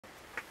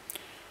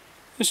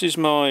This is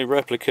my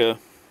replica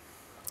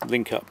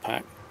link up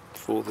pack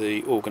for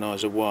the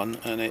Organiser 1,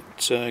 and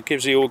it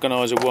gives the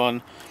Organiser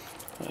 1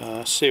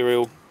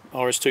 serial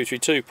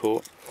RS232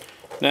 port.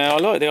 Now I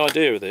like the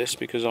idea of this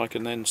because I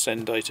can then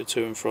send data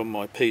to and from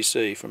my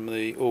PC from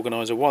the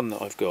Organiser 1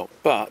 that I've got,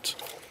 but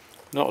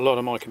not a lot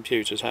of my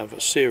computers have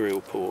a serial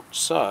port.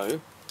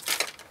 So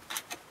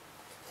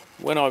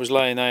when I was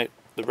laying out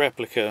the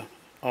replica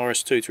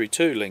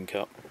RS232 link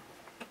up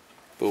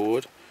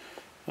board,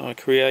 I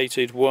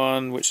created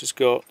one which has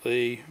got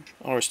the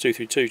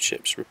RS232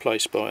 chips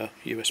replaced by a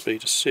USB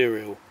to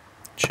serial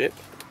chip,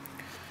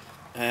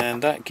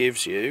 and that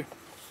gives you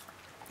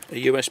a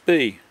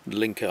USB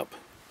link up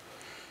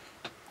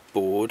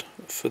board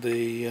for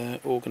the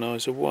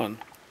Organiser 1.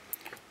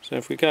 So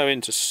if we go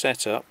into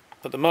setup,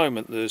 at the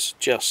moment there's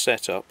just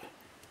setup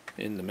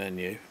in the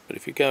menu, but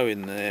if you go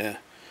in there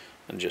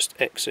and just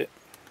exit,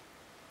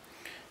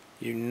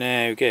 you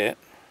now get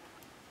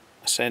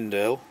a send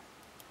L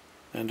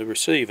and a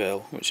receive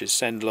L, which is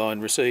send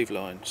line, receive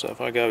line. So if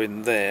I go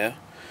in there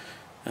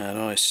and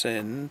I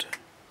send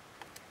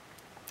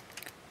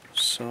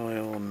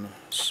Psion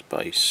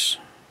space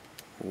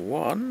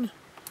 1,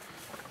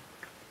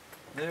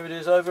 there it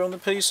is over on the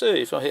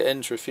PC. If I hit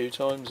enter a few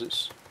times,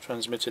 it's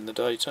transmitting the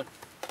data.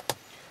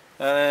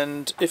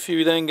 And if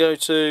you then go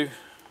to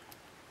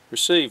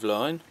receive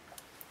line,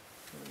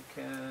 we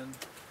can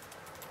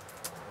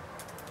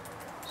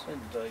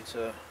send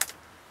data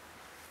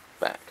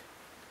back.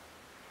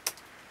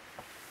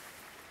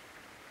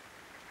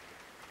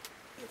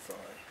 If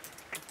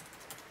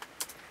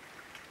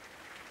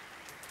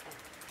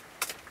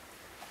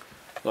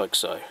I, like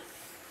so.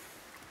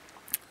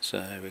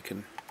 So we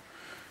can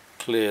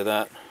clear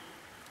that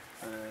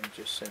and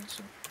just send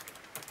some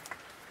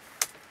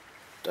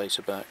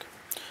data back.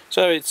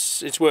 So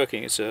it's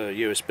working. It's a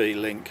USB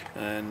link,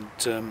 and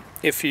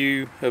if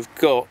you have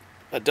got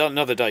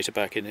another data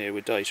back in here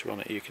with data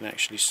on it, you can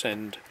actually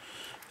send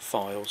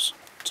files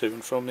to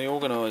and from the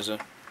Organiser.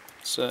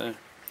 So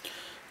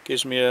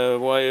gives me a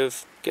way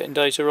of getting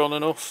data on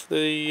and off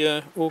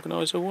the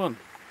Organiser 1.